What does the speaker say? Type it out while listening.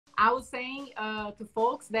I was saying to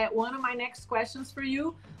folks that one of my next questions for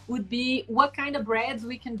you would be what kind of breads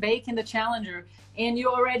we can bake in the Challenger. And you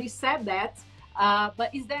already said that.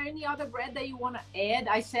 But is there any other bread that you want to add?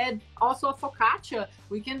 I said also a focaccia.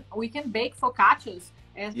 We can bake focaccias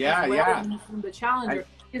as well in the Challenger.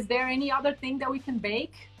 Is there any other thing that we can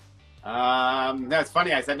bake? That's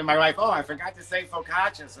funny. I said to my wife, oh, I forgot to say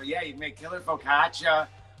focaccia. So yeah, you can make killer focaccia.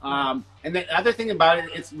 And the other thing about it,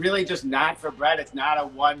 it's really just not for bread. It's not a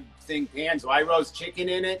one thing pan. So I roast chicken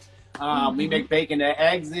in it. We make bacon and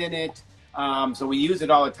eggs in it. So we use it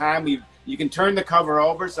all the time. You can turn the cover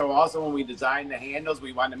over. So also when we design the handles,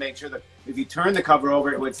 we want to make sure that if you turn the cover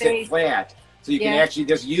over, it would sit flat. So you can actually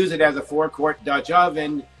just use it as a 4-quart Dutch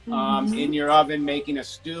oven in your oven, making a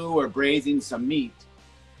stew or braising some meat.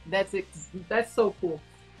 That's so cool.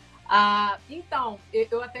 Então,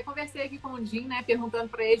 eu até conversei aqui com o Jim, né, perguntando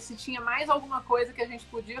para ele se tinha mais alguma coisa que a gente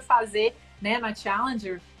podia fazer, né, na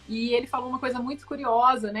Challenger. E ele falou uma coisa muito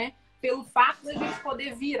curiosa, né, pelo fato da gente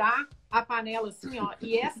poder virar a panela assim, ó.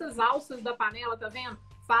 E essas alças da panela, tá vendo?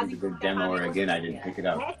 Fazem com que a panela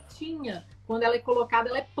retinha. Quando ela é colocada,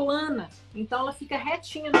 ela é plana. Então, ela fica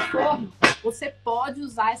retinha no forno. Você pode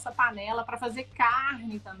usar essa panela para fazer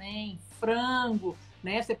carne também, frango,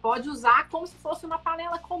 né? Você pode usar como se fosse uma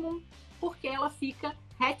panela comum, porque ela fica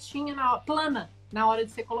retinha, plana, na hora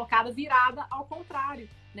de ser colocada, virada ao contrário,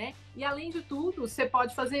 né? E além de tudo, você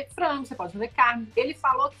pode fazer frango, você pode fazer carne. Ele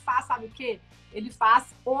falou que faz, sabe o quê? Ele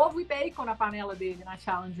faz ovo e bacon na panela dele, na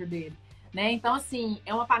Challenger dele, né? Então, assim,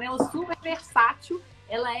 é uma panela super versátil.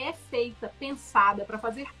 Ela é feita, pensada para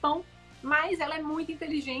fazer pão, mas ela é muito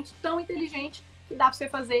inteligente, tão inteligente que dá para você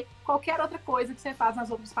fazer qualquer outra coisa que você faz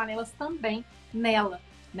nas outras panelas também nela,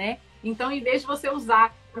 né? Então, em vez de você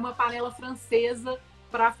usar uma panela francesa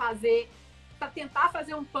para tentar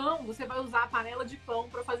fazer um pão, você vai usar a panela de pão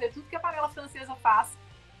para fazer tudo que a panela francesa faz,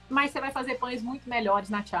 mas você vai fazer pães muito melhores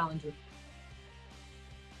na Challenger.